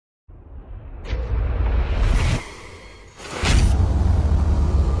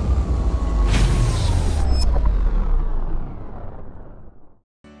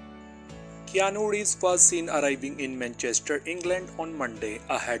Keanu Reeves was seen arriving in Manchester, England on Monday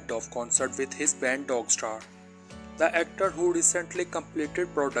ahead of concert with his band Dogstar. The actor, who recently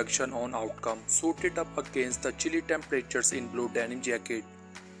completed production on Outcome, suited up against the chilly temperatures in blue denim jacket.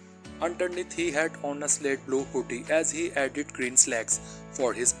 Underneath he had on a slate blue hoodie as he added green slacks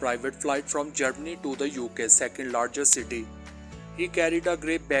for his private flight from Germany to the UK's second largest city. He carried a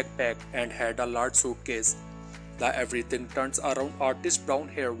grey backpack and had a large suitcase. The everything turns around artist's brown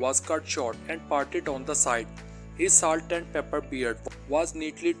hair was cut short and parted on the side. His salt and pepper beard was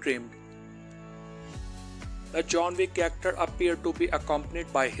neatly trimmed. The John Wick actor appeared to be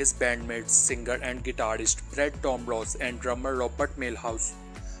accompanied by his bandmates, singer and guitarist Brett Domross and drummer Robert Milhouse.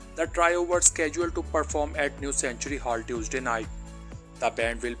 The trio were scheduled to perform at New Century Hall Tuesday night. The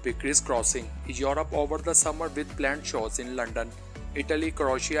band will be crisscrossing Europe over the summer with planned shows in London, Italy,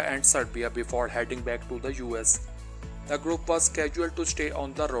 Croatia and Serbia before heading back to the US. The group was scheduled to stay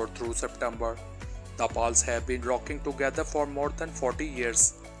on the road through September. The Pals have been rocking together for more than 40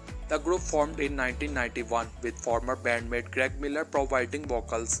 years. The group formed in 1991 with former bandmate Greg Miller providing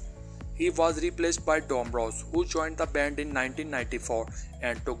vocals. He was replaced by Domross, who joined the band in 1994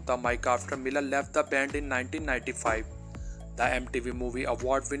 and took the mic after Miller left the band in 1995. The MTV Movie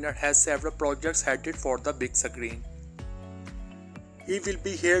Award winner has several projects headed for the big screen. He will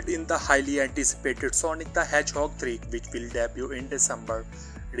be heard in the highly anticipated Sonic the Hedgehog 3, which will debut in December.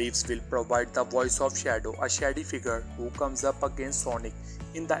 Reeves will provide the voice of Shadow, a shady figure who comes up against Sonic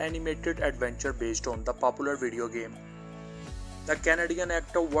in the animated adventure based on the popular video game. The Canadian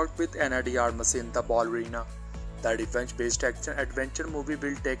actor worked with Anna de Armas in The Ballerina. The revenge-based action-adventure movie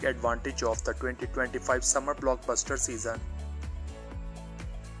will take advantage of the 2025 summer blockbuster season.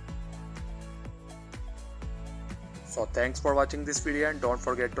 So thanks for watching this video and don't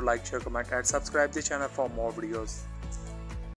forget to like, share, comment and subscribe the channel for more videos.